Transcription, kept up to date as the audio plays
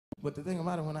But the thing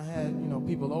about it, when I had, you know,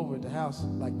 people over at the house,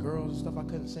 like girls and stuff, I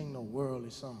couldn't sing no worldly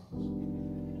songs.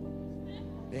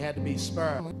 They had to be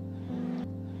spiritual.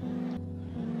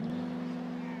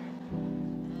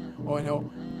 Or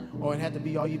it had to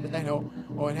be all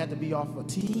or it had to be off of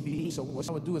TV. So what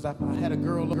I would do is I had a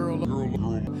girl,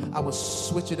 I would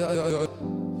switch it up,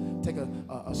 take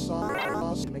a song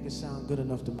and make it sound good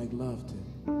enough to make love to.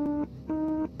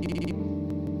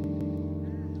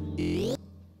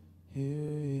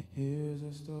 Here's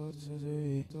a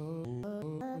story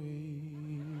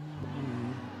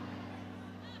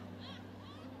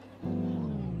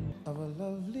of a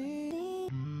lovely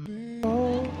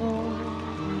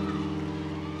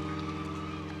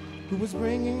who was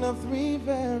bringing up 3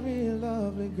 very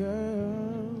lovely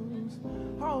girls.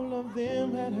 All of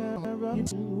them had hair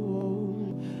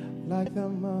like their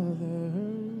mother.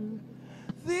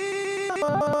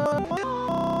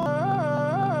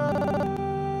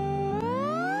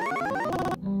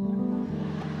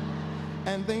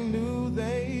 And they knew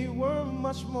they were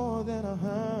much more than a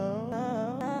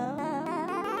house.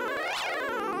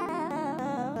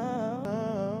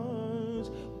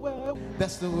 Well,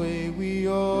 that's the way we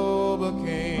all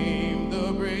became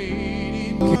the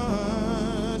Brady Bunch.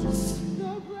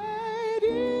 The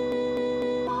Brady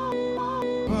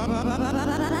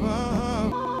Bunch.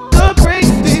 The Brady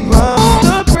Bunch.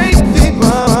 The Brady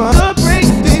Bunch. The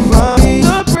Brady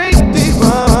Bunch. The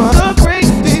Brady Bunch.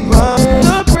 The Brady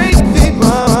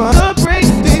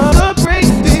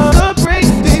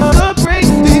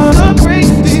Bunch.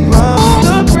 The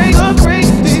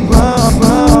Brady Bunch.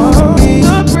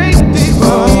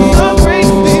 The Brady Bunch. The Brady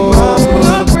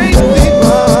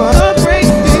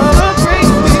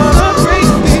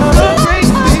Bunch. The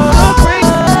Brady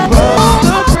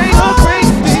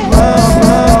Bunch.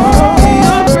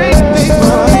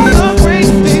 The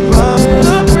Brady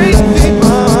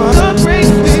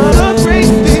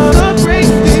Bunch.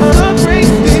 The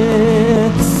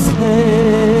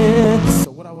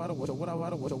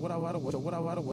Brady Bunch. The Brady